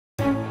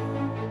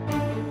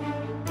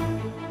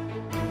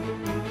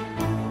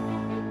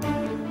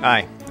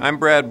Hi, I'm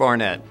Brad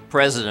Barnett,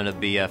 President of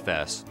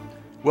BFS.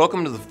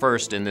 Welcome to the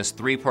first in this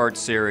three-part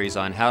series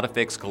on how to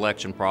fix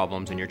collection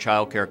problems in your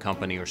childcare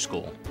company or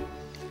school.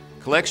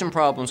 Collection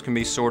problems can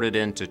be sorted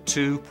into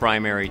two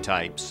primary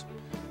types.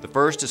 The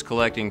first is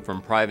collecting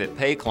from private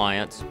pay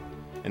clients,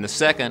 and the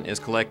second is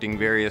collecting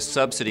various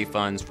subsidy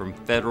funds from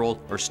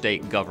federal or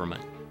state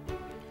government.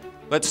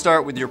 Let's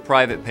start with your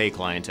private pay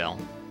clientele.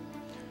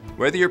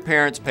 Whether your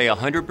parents pay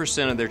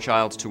 100% of their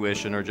child's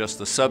tuition or just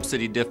the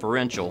subsidy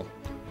differential,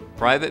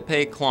 private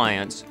pay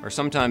clients are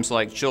sometimes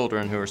like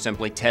children who are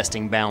simply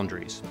testing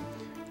boundaries.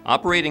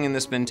 Operating in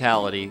this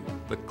mentality,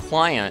 the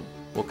client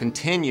will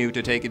continue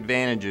to take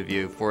advantage of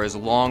you for as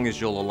long as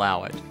you'll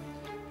allow it.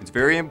 It's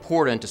very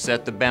important to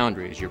set the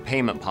boundaries, your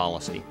payment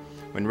policy,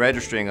 when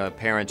registering a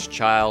parent's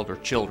child or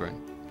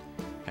children.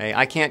 Hey,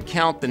 I can't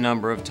count the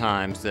number of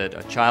times that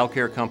a child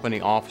care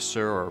company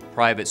officer or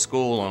private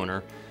school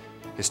owner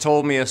has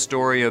told me a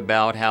story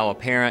about how a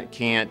parent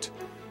can't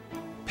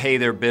pay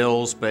their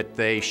bills, but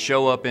they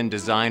show up in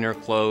designer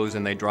clothes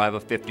and they drive a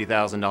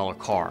 $50,000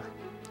 car.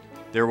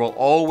 There will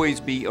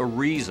always be a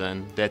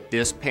reason that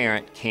this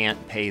parent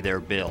can't pay their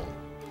bill.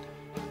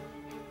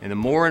 And the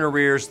more in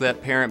arrears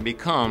that parent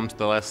becomes,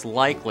 the less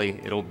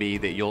likely it'll be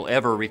that you'll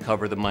ever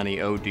recover the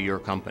money owed to your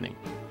company.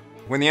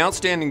 When the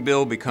outstanding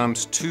bill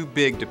becomes too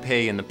big to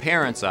pay in the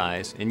parent's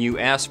eyes and you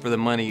ask for the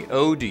money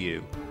owed to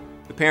you,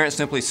 the parent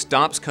simply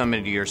stops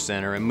coming to your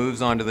center and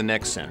moves on to the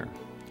next center.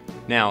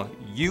 Now,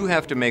 you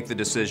have to make the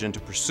decision to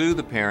pursue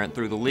the parent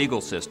through the legal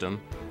system,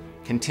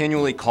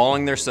 continually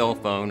calling their cell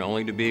phone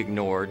only to be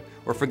ignored,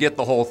 or forget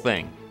the whole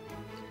thing.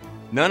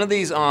 None of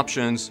these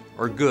options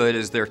are good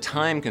as they're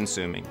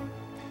time-consuming.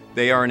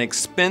 They are an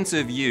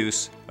expensive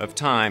use of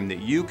time that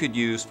you could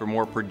use for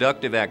more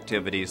productive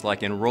activities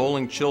like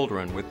enrolling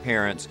children with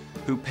parents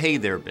who pay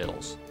their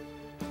bills.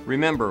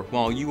 Remember,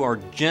 while you are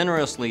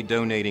generously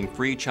donating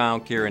free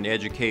childcare and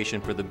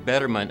education for the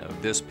betterment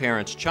of this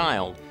parent's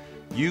child,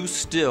 you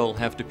still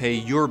have to pay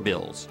your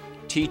bills,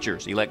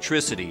 teachers,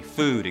 electricity,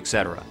 food,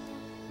 etc.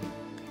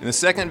 In the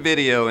second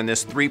video in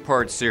this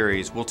three-part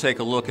series, we'll take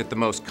a look at the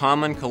most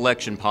common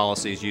collection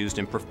policies used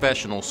in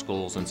professional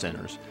schools and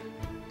centers.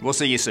 We'll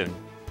see you soon.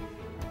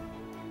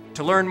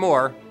 To learn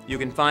more, you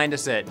can find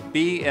us at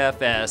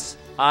bfsinc.net,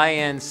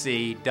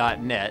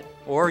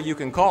 or you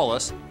can call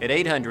us at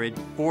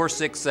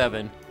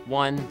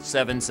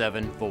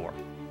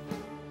 800-467-1774.